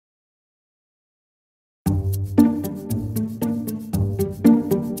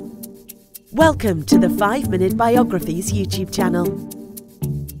Welcome to the 5-Minute Biographies YouTube channel.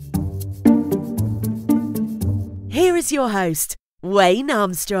 Here is your host, Wayne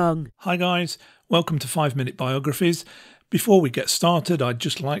Armstrong. Hi guys, welcome to 5-Minute Biographies. Before we get started, I'd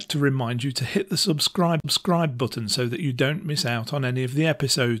just like to remind you to hit the subscribe button so that you don't miss out on any of the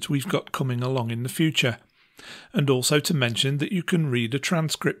episodes we've got coming along in the future. And also to mention that you can read a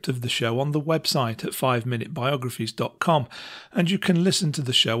transcript of the show on the website at 5minutebiographies.com, and you can listen to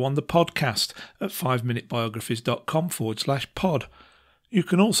the show on the podcast at 5minutebiographies.com/pod. You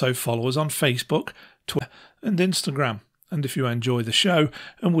can also follow us on Facebook, Twitter and Instagram. And if you enjoy the show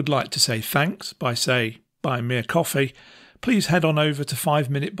and would like to say thanks by, say, buying me a coffee, please head on over to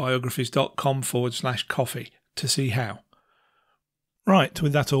 5minutebiographies.com/coffee to see how. Right,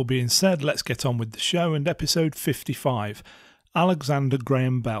 with that all being said, let's get on with the show and episode 55, Alexander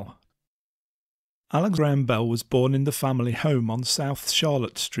Graham Bell. Alexander Graham Bell was born in the family home on South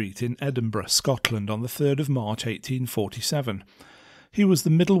Charlotte Street in Edinburgh, Scotland on the 3rd of March 1847. He was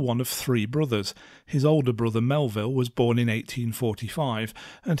the middle one of 3 brothers. His older brother Melville was born in 1845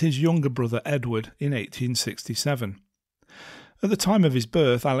 and his younger brother Edward in 1867. At the time of his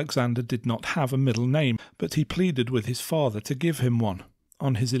birth, Alexander did not have a middle name, but he pleaded with his father to give him one.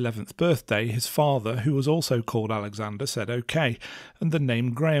 On his 11th birthday, his father, who was also called Alexander, said OK, and the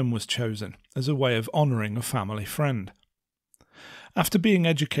name Graham was chosen, as a way of honouring a family friend. After being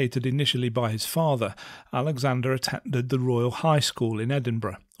educated initially by his father, Alexander attended the Royal High School in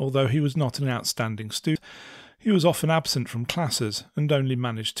Edinburgh. Although he was not an outstanding student, he was often absent from classes and only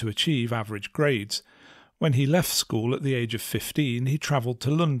managed to achieve average grades. When he left school at the age of 15, he travelled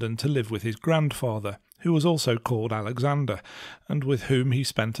to London to live with his grandfather, who was also called Alexander, and with whom he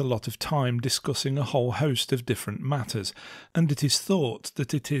spent a lot of time discussing a whole host of different matters, and it is thought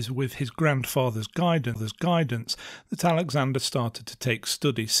that it is with his grandfather's guidance that Alexander started to take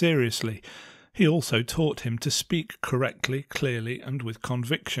study seriously. He also taught him to speak correctly, clearly, and with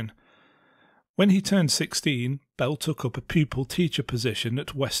conviction. When he turned 16, Bell took up a pupil teacher position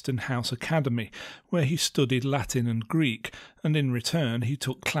at Weston House Academy, where he studied Latin and Greek, and in return he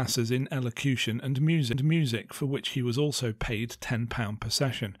took classes in elocution and music, for which he was also paid £10 per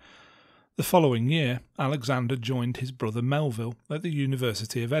session. The following year, Alexander joined his brother Melville at the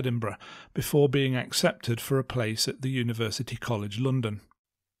University of Edinburgh, before being accepted for a place at the University College London.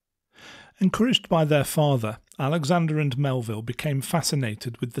 Encouraged by their father, Alexander and Melville became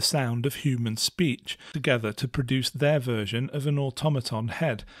fascinated with the sound of human speech, together to produce their version of an automaton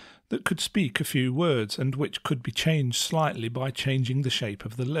head that could speak a few words and which could be changed slightly by changing the shape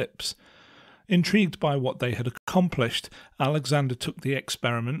of the lips. Intrigued by what they had accomplished, Alexander took the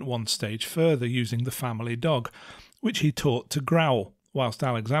experiment one stage further, using the family dog, which he taught to growl, whilst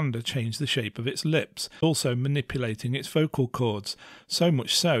Alexander changed the shape of its lips, also manipulating its vocal cords, so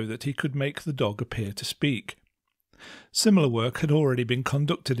much so that he could make the dog appear to speak. Similar work had already been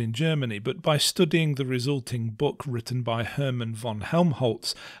conducted in Germany, but by studying the resulting book written by Hermann von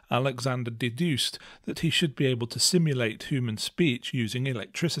Helmholtz, Alexander deduced that he should be able to simulate human speech using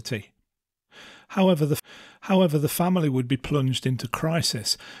electricity. However, the family would be plunged into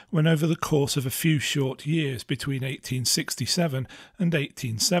crisis when, over the course of a few short years between 1867 and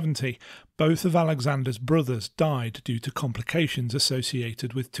 1870, both of Alexander's brothers died due to complications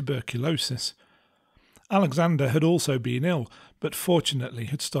associated with tuberculosis. Alexander had also been ill, but fortunately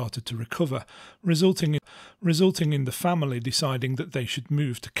had started to recover, resulting in the family deciding that they should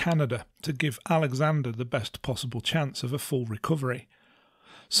move to Canada to give Alexander the best possible chance of a full recovery.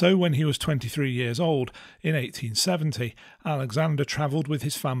 So when he was 23 years old, in 1870, Alexander travelled with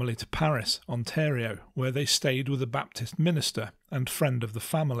his family to Paris, Ontario, where they stayed with a Baptist minister and friend of the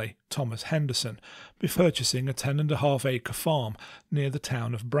family, Thomas Henderson, before purchasing a 10.5-acre farm near the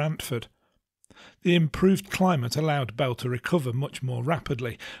town of Brantford. The improved climate allowed Bell to recover much more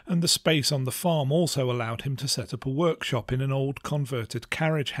rapidly, and the space on the farm also allowed him to set up a workshop in an old converted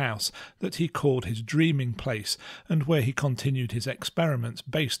carriage house that he called his dreaming place, and where he continued his experiments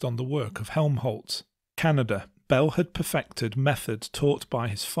based on the work of Helmholtz. Canada. Bell had perfected methods taught by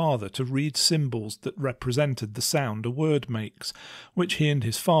his father to read symbols that represented the sound a word makes, which he and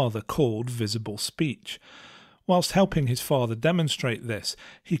his father called visible speech. Whilst helping his father demonstrate this,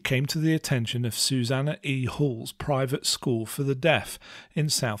 he came to the attention of Susanna E. Hull's private school for the deaf in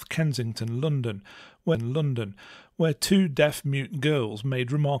South Kensington, London, where 2 deaf-mute girls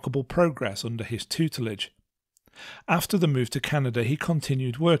made remarkable progress under his tutelage. After the move to Canada, he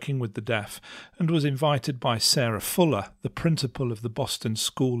continued working with the deaf and was invited by Sarah Fuller, the principal of the Boston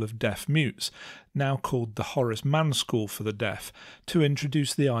School of Deaf Mutes, now called the Horace Mann School for the Deaf, to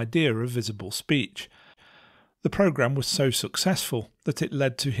introduce the idea of visible speech. The programme was so successful that it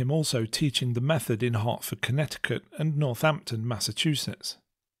led to him also teaching the method in Hartford, Connecticut and Northampton, Massachusetts.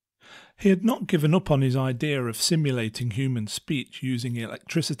 He had not given up on his idea of simulating human speech using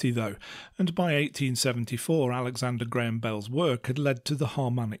electricity though, and by 1874 Alexander Graham Bell's work had led to the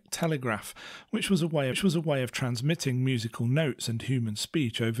harmonic telegraph, which was a way of transmitting musical notes and human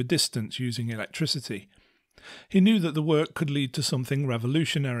speech over distance using electricity. He knew that the work could lead to something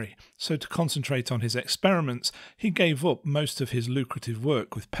revolutionary, so to concentrate on his experiments, he gave up most of his lucrative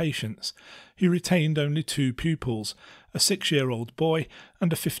work with patients. He retained only 2 pupils, a 6-year-old boy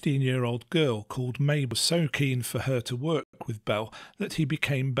and a 15-year-old girl called Mabel. Was so keen for her to work with Bell that he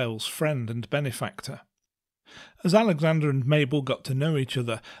became Bell's friend and benefactor. As Alexander and Mabel got to know each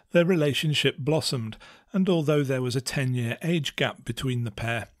other, their relationship blossomed, and although there was a 10-year age gap between the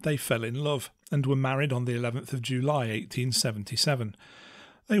pair, they fell in love and were married on the 11th of July 1877.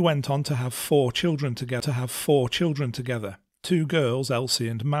 They went on to have 4 children together, 2 girls, Elsie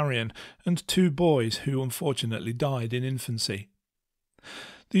and Marion, and 2 boys who unfortunately died in infancy.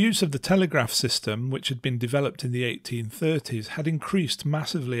 The use of the telegraph system, which had been developed in the 1830s, had increased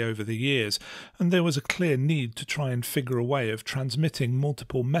massively over the years, and there was a clear need to try and figure a way of transmitting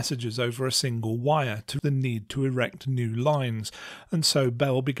multiple messages over a single wire to the need to erect new lines, and so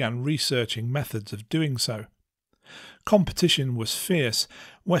Bell began researching methods of doing so. Competition was fierce.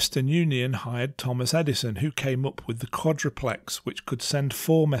 Western Union hired Thomas Edison, who came up with the quadruplex, which could send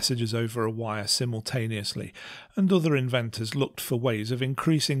 4 messages over a wire simultaneously, and other inventors looked for ways of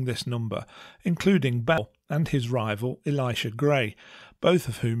increasing this number, including Bell and his rival Elisha Gray, both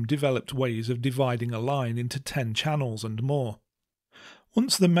of whom developed ways of dividing a line into 10 channels and more.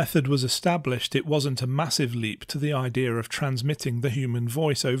 Once the method was established, it wasn't a massive leap to the idea of transmitting the human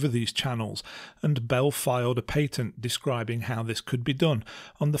voice over these channels, and Bell filed a patent describing how this could be done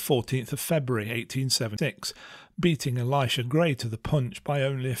on the 14th of February 1876, beating Elisha Gray to the punch by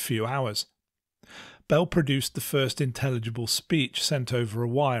only a few hours. Bell produced the first intelligible speech sent over a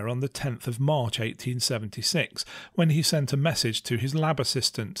wire on the 10th of March 1876, when he sent a message to his lab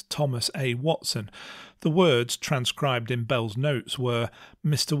assistant, Thomas A. Watson. The words transcribed in Bell's notes were,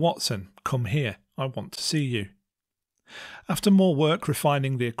 "Mr. Watson, come here, I want to see you." After more work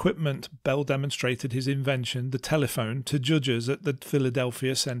refining the equipment, Bell demonstrated his invention, the telephone, to judges at the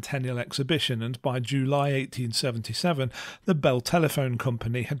Philadelphia Centennial Exhibition, and by July 1877 the Bell Telephone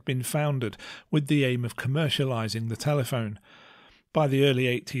Company had been founded with the aim of commercializing the telephone. By the early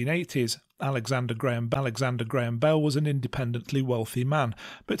 1880s, Alexander Graham Bell was an independently wealthy man,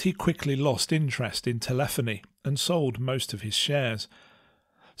 but he quickly lost interest in telephony and sold most of his shares.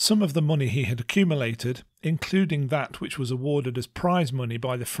 Some of the money he had accumulated, including that which was awarded as prize money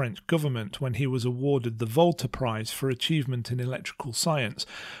by the French government when he was awarded the Volta Prize for achievement in electrical science,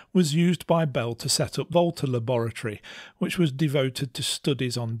 was used by Bell to set up Volta Laboratory, which was devoted to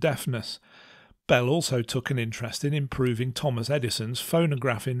studies on deafness. Bell also took an interest in improving Thomas Edison's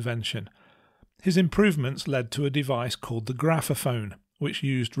phonograph invention. His improvements led to a device called the graphophone, which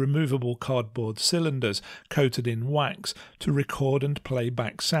used removable cardboard cylinders coated in wax to record and play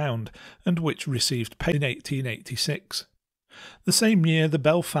back sound, and which received patent in 1886. The same year, the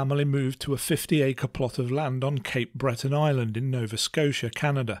Bell family moved to a 50-acre plot of land on Cape Breton Island in Nova Scotia,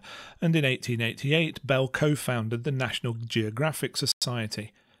 Canada, and in 1888 Bell co-founded the National Geographic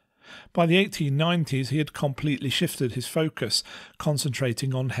Society. By the 1890s he had completely shifted his focus,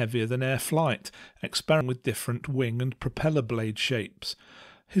 concentrating on heavier-than-air flight, experimenting with different wing and propeller blade shapes.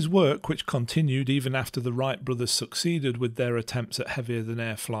 His work, which continued even after the Wright brothers succeeded with their attempts at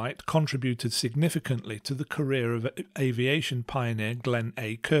heavier-than-air flight, contributed significantly to the career of aviation pioneer Glenn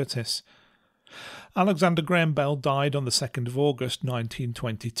A. Curtiss. Alexander Graham Bell died on the 2nd of August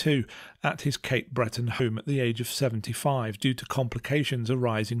 1922 at his Cape Breton home at the age of 75 due to complications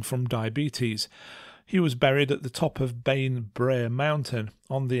arising from diabetes. He was buried at the top of Bain Brer Mountain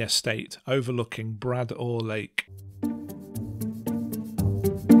on the estate overlooking Bradore Lake.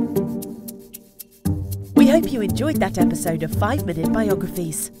 We hope you enjoyed that episode of 5-Minute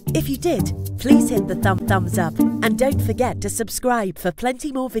Biographies. If you did, please hit the thumbs up and don't forget to subscribe for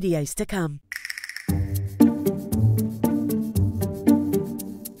plenty more videos to come.